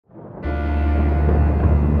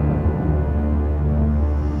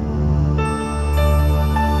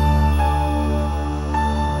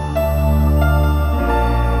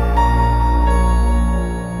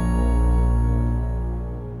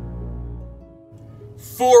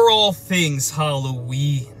For all things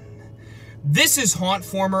Halloween. This is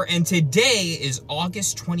Hauntformer, and today is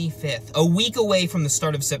August 25th, a week away from the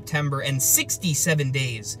start of September and 67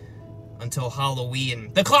 days until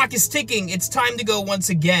Halloween. The clock is ticking. It's time to go once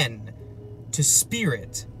again to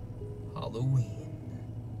Spirit Halloween.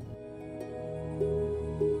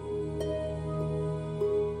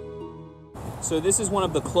 So this is one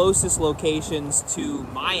of the closest locations to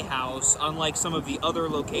my house, unlike some of the other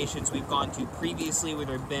locations we've gone to previously where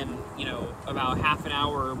they've been, about half an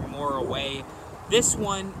hour or more away. This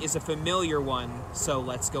one is a familiar one, so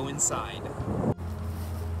let's go inside.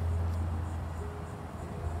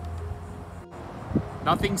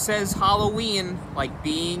 Nothing says Halloween like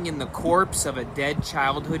being in the corpse of a dead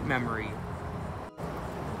childhood memory.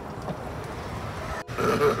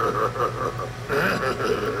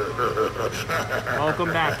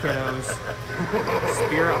 Welcome back, kiddos.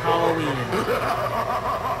 Spirit Halloween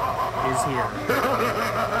is here.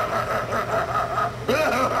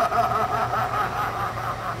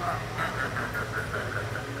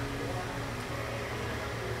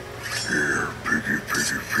 Here, piggy,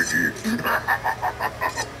 piggy, piggy.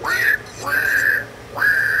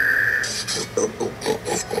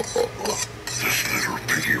 This little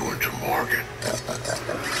piggy went to market.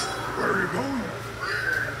 Where are you going?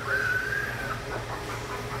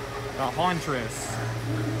 The Hauntress.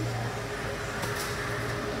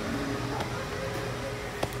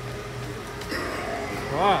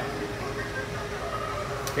 What?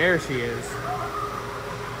 There she is.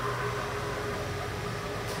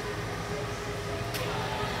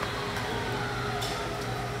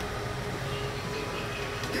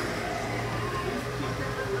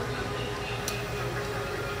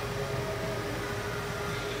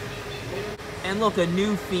 And look, a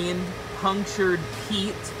new fiend, Punctured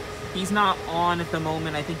Pete. He's not on at the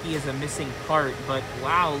moment. I think he is a missing part, but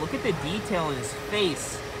wow, look at the detail in his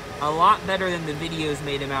face. A lot better than the videos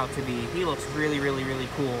made him out to be. He looks really, really, really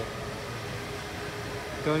cool.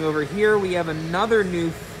 Going over here, we have another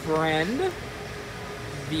new friend,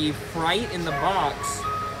 the Fright in the Box.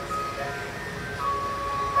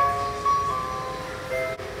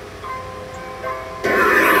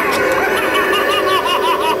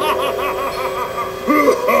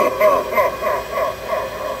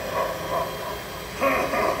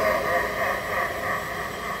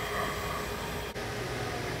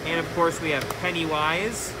 And of course we have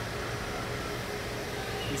Pennywise.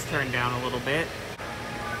 He's turned down a little bit.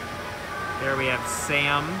 There we have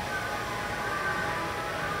Sam.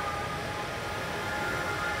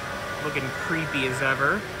 Looking creepy as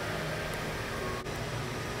ever.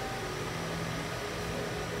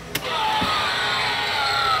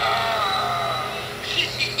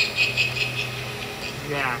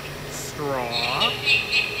 Jack Straw.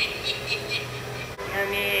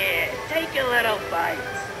 Come here, take a little bite.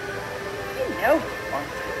 You know you want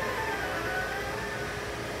to.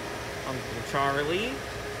 Uncle Charlie.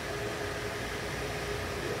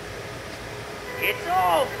 It's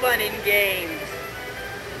all fun and games.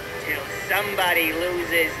 Till somebody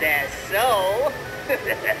loses their soul.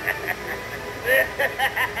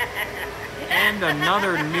 And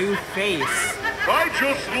another new face. I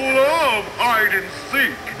just love hide and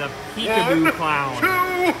seek. The Peekaboo Clown.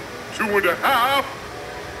 2, 2.5.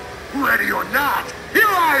 Ready or not, here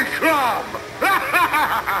I come!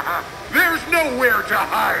 There's nowhere to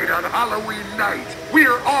hide on Halloween night.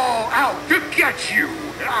 We're all out to get you.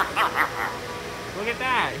 Look at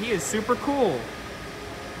that. He is super cool.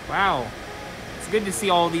 Wow. It's good to see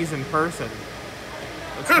all these in person.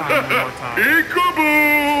 Let's try one more time.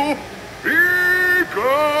 Peekaboo!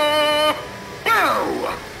 Peekaboo!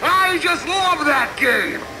 I just love that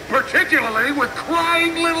game, particularly with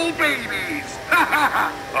crying little babies.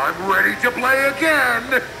 I'm ready to play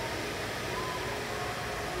again.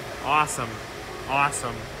 Awesome.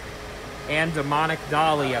 Awesome. And Demonic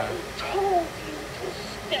Dahlia. I told you to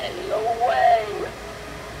stay away.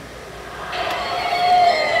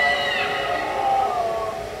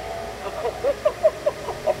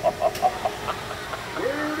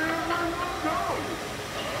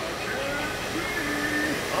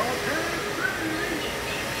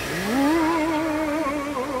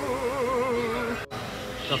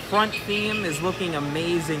 The front theme is looking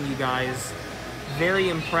amazing, you guys. Very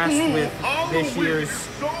impressed with this year's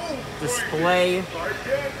display.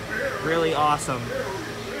 Really awesome.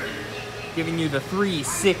 Giving you the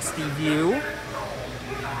 360 view.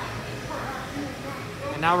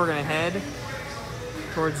 And now we're gonna head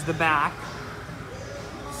towards the back.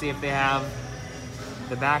 See if they have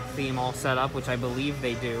the back theme all set up, which I believe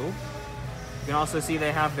they do. You can also see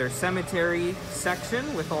they have their cemetery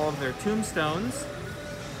section with all of their tombstones.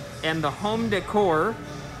 And the home decor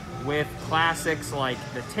with classics like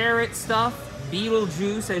the Tarot stuff,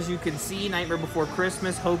 Beetlejuice, as you can see, Nightmare Before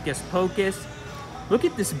Christmas, Hocus Pocus. Look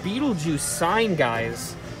at this Beetlejuice sign,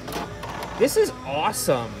 guys. This is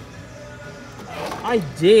awesome. I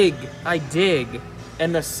dig.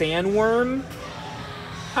 And the sandworm,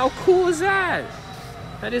 how cool is that?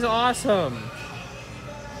 That is awesome.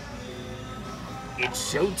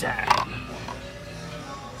 It's showtime.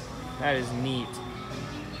 That is neat.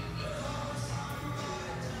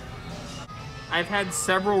 I've had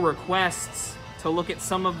several requests to look at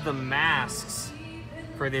some of the masks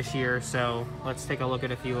for this year, so let's take a look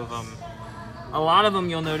at a few of them. A lot of them,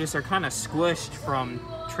 you'll notice, are kind of squished from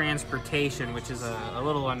transportation, which is a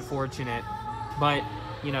little unfortunate, but,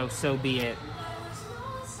 you know, so be it.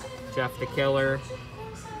 Jeff the Killer,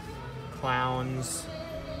 clowns,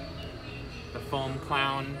 the foam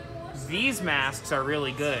clown. These masks are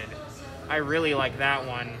really good. I really like that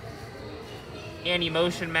one.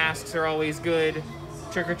 Anti-motion masks are always good.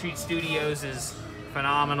 Trick or Treat Studios is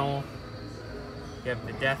phenomenal. You have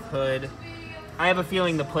the Death Hood. I have a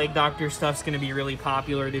feeling the Plague Doctor stuff's going to be really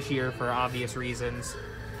popular this year for obvious reasons.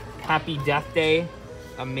 Happy Death Day,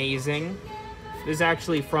 amazing. This is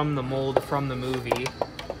actually from the mold from the movie.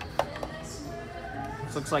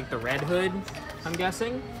 This looks like the Red Hood, I'm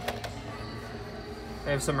guessing.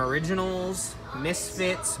 They have some originals,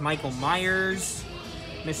 Misfits, Michael Myers,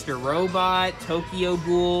 Mr. Robot, Tokyo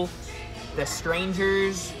Ghoul, The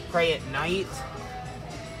Strangers, Pray at Night.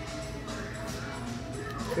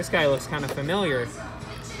 This guy looks kind of familiar.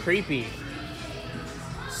 Creepy.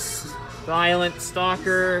 Silent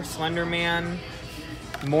Stalker, Slender Man,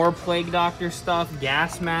 more Plague Doctor stuff,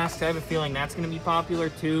 gas masks. I have a feeling that's going to be popular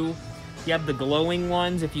too. You have the glowing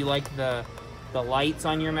ones if you like the lights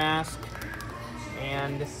on your mask.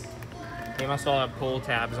 And they must all have pull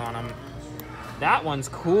tabs on them. That one's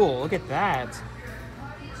cool. Look at that.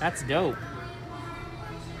 That's dope.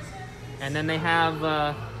 And then they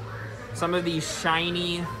have some of these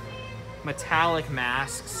shiny metallic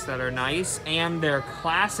masks that are nice, and they're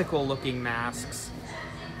classical looking masks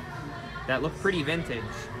that look pretty vintage.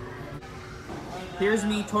 Here's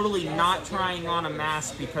me totally not trying on a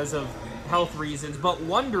mask because of health reasons, but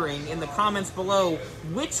wondering in the comments below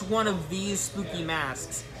which one of these spooky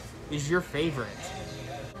masks is your favorite.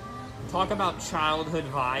 Talk about childhood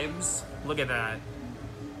vibes. Look at that.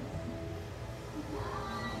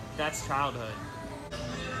 That's childhood.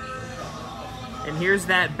 And here's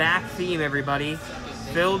that back theme, everybody.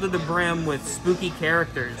 Filled to the brim with spooky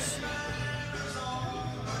characters.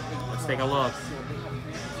 Let's take a look.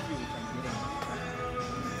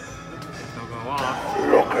 They'll go off.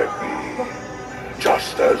 Look at me,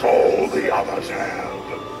 just as all the others have.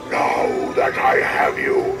 Now that I have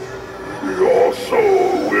you, your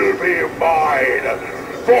soul will be mine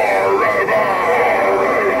forever!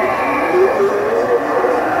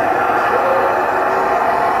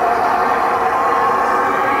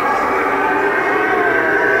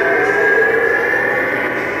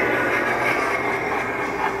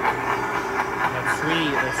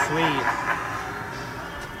 Sweet.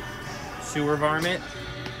 Sewer varmint.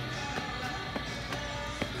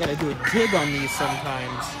 Gotta do a jig on these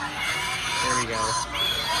sometimes. There we go.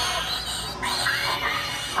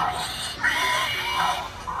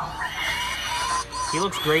 He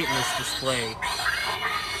looks great in this display.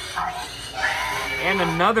 And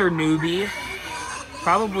another newbie,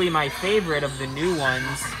 probably my favorite of the new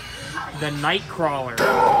ones, the Nightcrawler.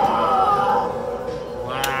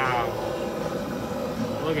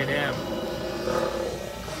 Look at him.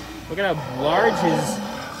 Look at how large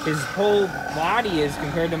his whole body is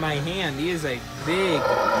compared to my hand. He is a big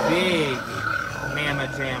mamma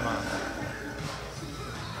jamma.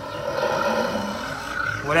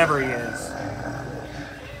 Whatever he is.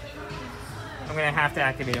 I'm gonna have to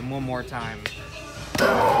activate him one more time.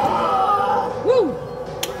 Woo!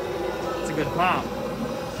 It's a good pop.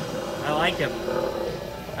 I like him.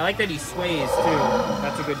 I like that he sways too.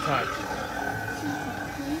 That's a good touch.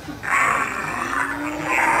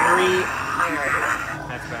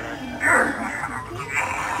 That's better.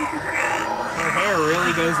 Her hair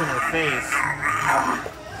really goes in her face.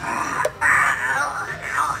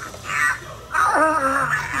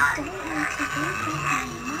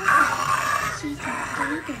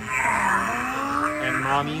 And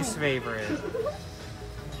Mommy's favorite.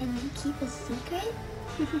 Can you keep a secret?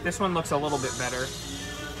 This one looks a little bit better.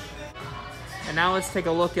 And now let's take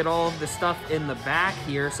a look at all of the stuff in the back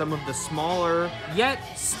here, some of the smaller, yet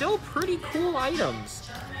still pretty cool items.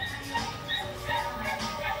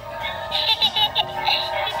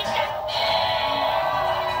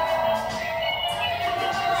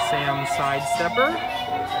 Sam Sidestepper.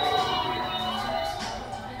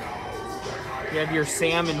 You have your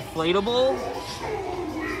Sam inflatable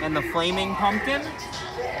and the flaming pumpkin,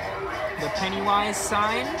 the Pennywise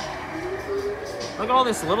sign. Look at all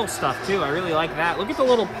this little stuff too. I really like that. Look at the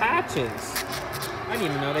little patches. I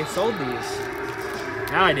didn't even know they sold these.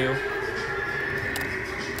 Now I do.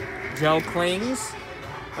 Gel clings.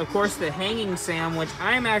 Of course, the hanging Sam, which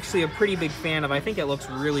I'm actually a pretty big fan of. I think it looks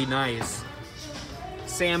really nice.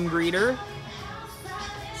 Sam greeter.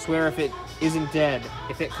 Swear if it isn't dead,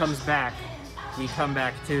 if it comes back, we come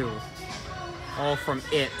back too. All from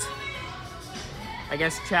It. I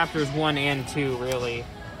guess chapters 1 and 2, really.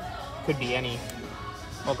 Could be any.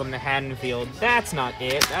 Welcome to Haddonfield. That's not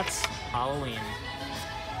It, that's Halloween.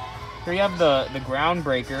 Here you have the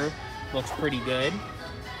Groundbreaker. Looks pretty good.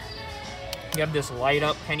 You have this light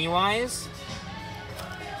up Pennywise.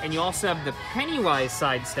 And you also have the Pennywise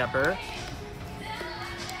Sidestepper,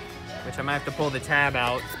 which I might have to pull the tab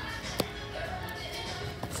out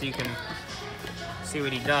so you can see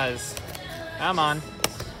what he does. Come on.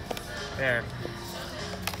 There.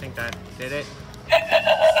 I think that did it.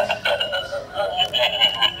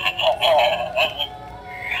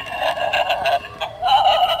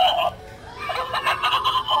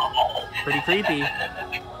 Pretty creepy.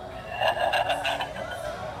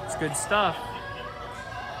 It's good stuff.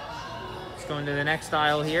 Let's go into the next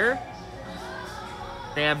aisle here.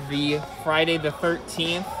 They have the Friday the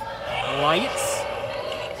 13th lights.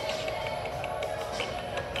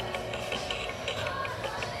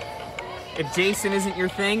 If Jason isn't your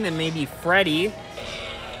thing, then maybe Freddy.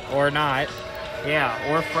 Or not.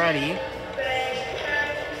 Yeah, or Freddy.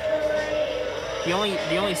 The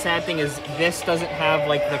only sad thing is this doesn't have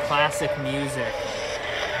like the classic music.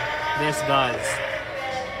 This does.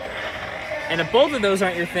 And if both of those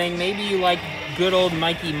aren't your thing, maybe you like good old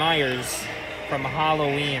Mikey Myers from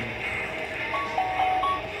Halloween.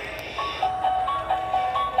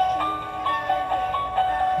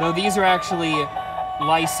 Though these are actually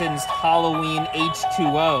licensed Halloween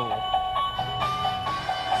H2O.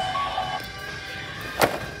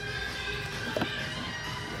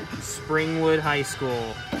 Springwood High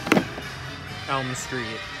School, Elm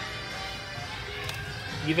Street.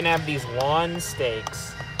 You even have these lawn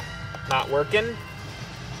stakes. Not working.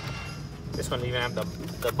 This one doesn't even have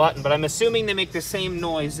the button, but I'm assuming they make the same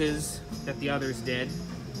noises that the others did.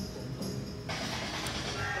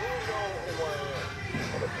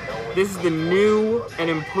 This is the new and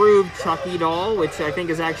improved Chucky doll, which I think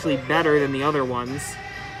is actually better than the other ones.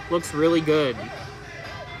 Looks really good.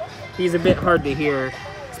 He's a bit hard to hear,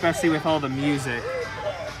 especially with all the music.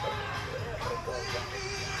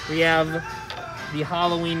 We have the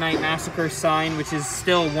Halloween Night Massacre sign, which is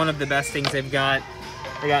still one of the best things they've got.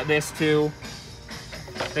 They got this too.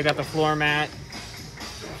 They got the floor mat.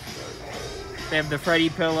 They have the Freddy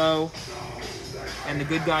pillow and the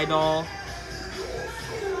Good Guy doll.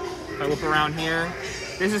 If I look around here,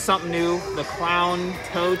 this is something new. The Clown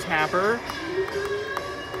Toe Tapper.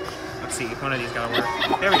 Let's see, one of these gotta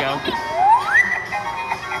work. There we go.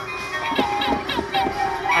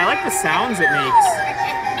 I like the sounds it makes.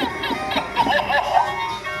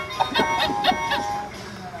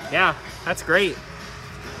 Yeah, that's great.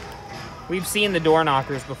 We've seen the door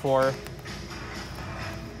knockers before.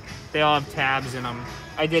 They all have tabs in them.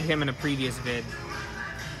 I did him in a previous vid.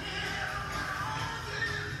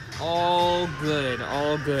 All good,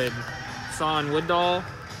 all good. Saw and wood doll.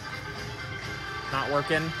 Not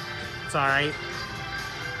working. It's alright.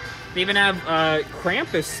 They even have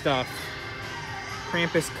Krampus stuff.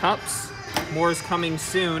 Krampus cups. More is coming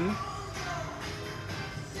soon.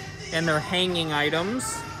 And their hanging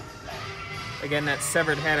items. Again, that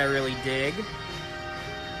severed head I really dig.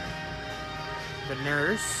 The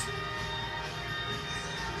nurse.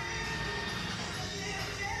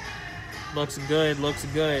 Looks good, looks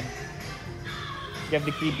good. You have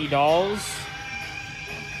the creepy dolls.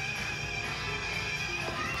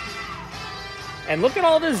 And look at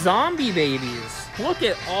all the zombie babies. Look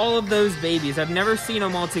at all of those babies. I've never seen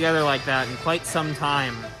them all together like that in quite some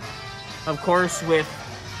time. Of course, with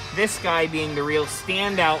this guy being the real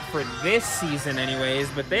standout for this season anyways,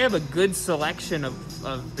 but they have a good selection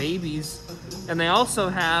of babies. And they also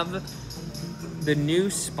have the new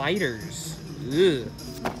spiders. Ugh.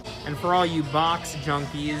 And for all you box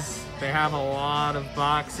junkies, they have a lot of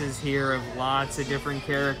boxes here of lots of different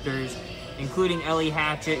characters, including Ellie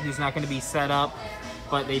Hatchet, who's not going to be set up,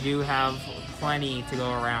 but they do have plenty to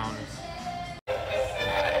go around.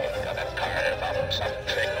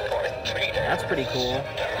 That's pretty cool.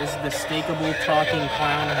 This is the stakeable talking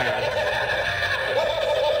clown head.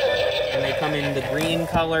 And they come in the green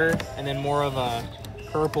color and then more of a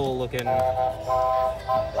purple looking.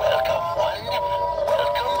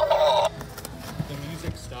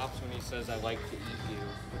 like to eat you,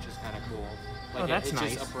 which is kind of cool. Like, Oh, that's it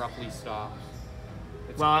nice. just abruptly stops.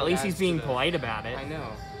 Well, at least he's being polite about it. I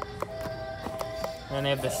know. And then they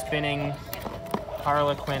have the spinning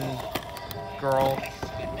Harlequin girl.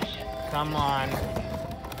 Come on.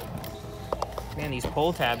 Man, these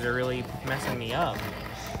pull tabs are really messing me up.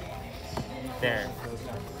 There.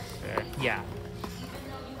 There. Yeah.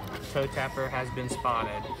 Toe tapper has been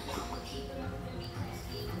spotted.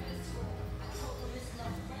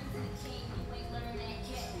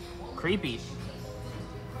 Creepy.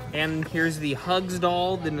 And here's the Hugs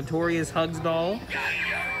doll, the notorious Hugs doll.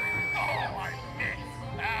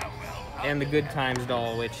 And the Good Times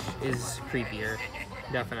doll, which is creepier,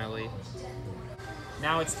 definitely.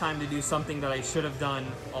 Now it's time to do something that I should have done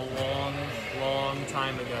a long, long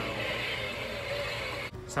time ago.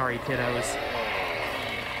 Sorry, kiddos.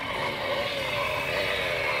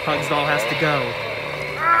 Hugs doll has to go.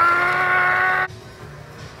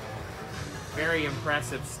 Very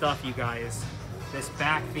impressive stuff, you guys. This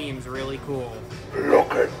back theme's really cool.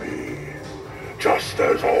 Look at me, just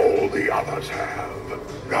as all the others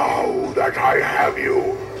have. Now that I have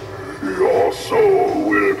you, your soul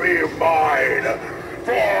will be mine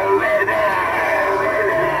forever!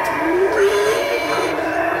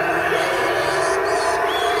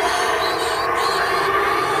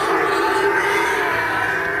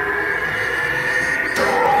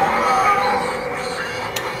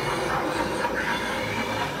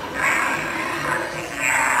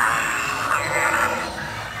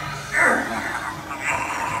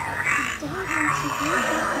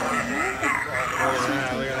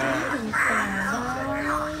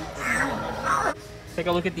 Take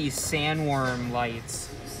a look at these sandworm lights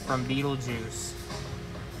from Beetlejuice.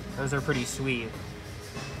 Those are pretty sweet.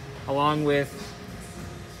 Along with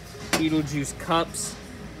Beetlejuice cups,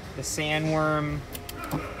 the sandworm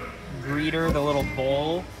greeter, the little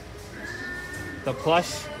bowl, the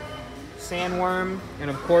plush sandworm, and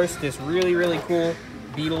of course this really, really cool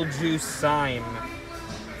Beetlejuice sign.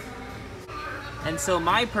 And so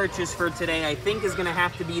my purchase for today, I think, is gonna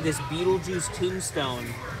have to be this Beetlejuice tombstone.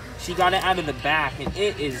 She got it out of the back, and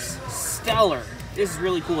it is stellar. This is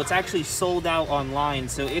really cool. It's actually sold out online,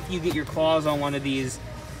 so if you get your claws on one of these,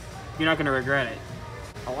 you're not gonna regret it.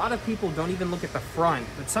 A lot of people don't even look at the front,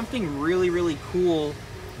 but something really, really cool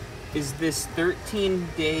is this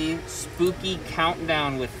 13-day spooky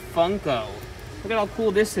countdown with Funko. Look at how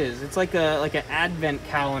cool this is. It's like an advent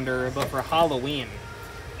calendar, but for Halloween.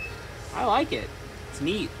 I like it. It's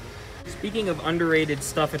neat. Speaking of underrated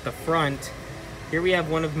stuff at the front, here we have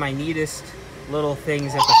one of my neatest little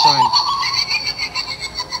things at the front.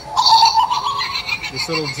 This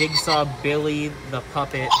little Jigsaw Billy the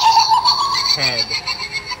puppet head.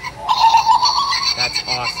 That's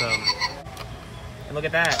awesome. And look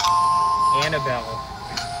at that, Annabelle.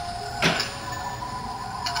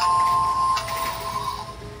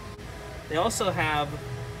 They also have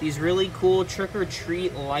these really cool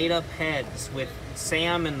trick-or-treat light-up heads with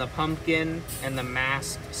Sam and the pumpkin and the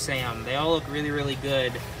masked Sam. They all look really, really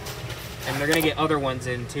good. And they're gonna get other ones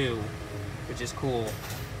in too, which is cool.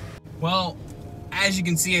 Well, as you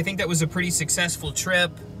can see, I think that was a pretty successful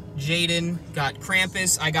trip. Jaden got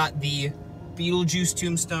Krampus. I got the Beetlejuice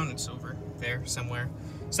tombstone. It's over there somewhere.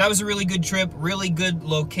 So that was a really good trip, really good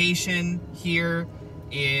location here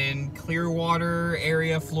in Clearwater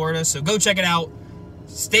area, Florida. So go check it out.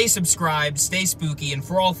 Stay subscribed, stay spooky, and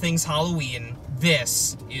for all things Halloween,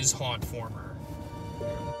 this is Hauntformer.